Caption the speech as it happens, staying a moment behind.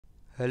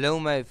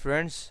Hello my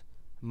friends,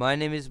 my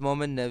name is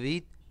Mohammed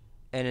Naveed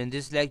and in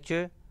this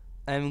lecture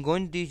I am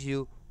going to teach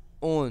you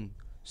own.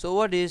 So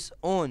what is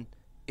own?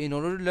 In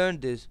order to learn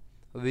this,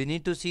 we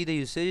need to see the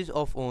usages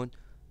of own.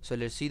 So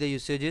let's see the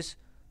usages.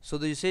 So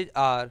the usages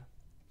are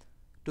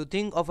to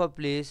think of a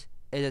place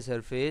as a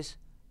surface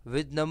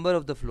with number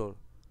of the floor.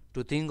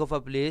 To think of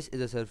a place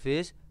as a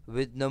surface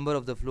with number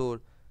of the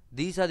floor.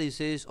 These are the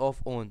usages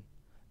of own.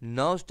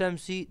 Now it's time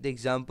to see the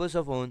examples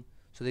of own.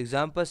 So the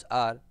examples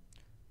are,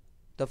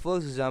 the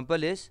first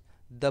example is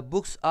the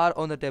books are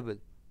on the table.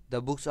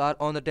 The books are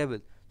on the table.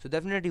 So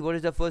definitely what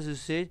is the first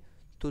usage?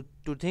 To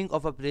think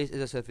of a place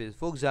as a surface.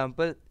 For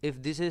example,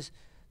 if this is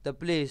the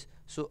place,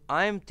 so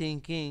I am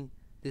thinking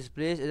this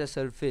place is a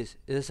surface.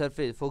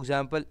 For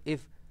example,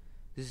 if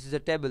this is a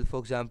table, for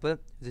example,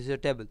 this is a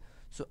table.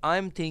 So I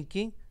am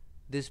thinking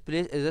this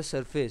place is a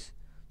surface.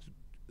 So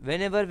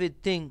whenever we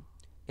think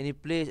any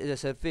place is a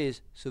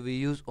surface, so we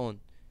use on.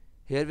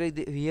 Here we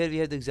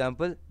have the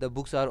example, the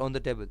books are on the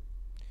table.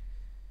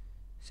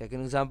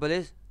 Second example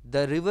is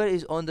the river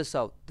is on the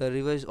south. The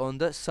river is on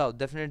the south.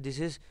 Definitely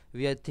this is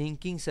we are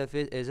thinking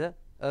surface as a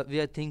we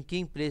are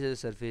thinking place as a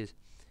surface.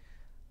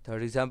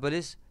 Third example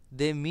is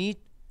they meet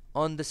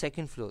on the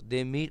second floor.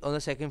 They meet on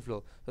the second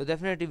floor. So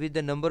definitely with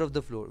the number of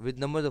the floor. With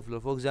number of the floor.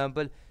 For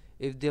example,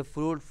 if the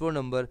floor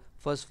number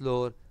first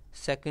floor,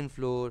 second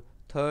floor,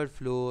 third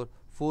floor,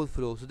 fourth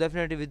floor. So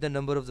definitely with the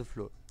number of the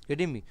floor.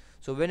 Getting me?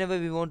 So whenever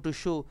we want to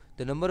show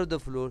the number of the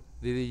floor,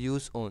 we will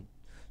use on.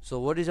 So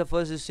what is the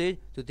first usage?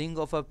 To think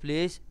of a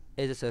place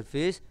as a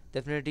surface.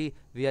 Definitely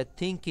we are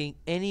thinking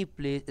any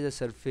place as a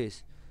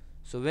surface.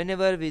 So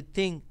whenever we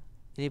think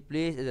any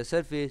place as a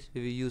surface,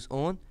 we will use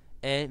on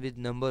and with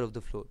number of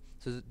the floor.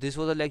 So this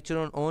was a lecture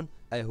on.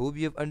 I hope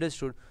you have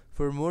understood.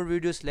 For more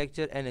videos,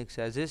 lecture and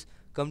exercises,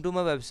 come to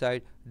my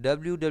website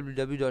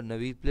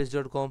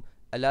www.naveedplace.com.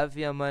 Allah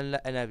Hafiz Amanullah,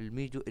 and I will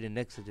meet you in the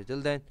next lecture. Till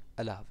then,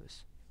 Allah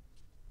Hafiz.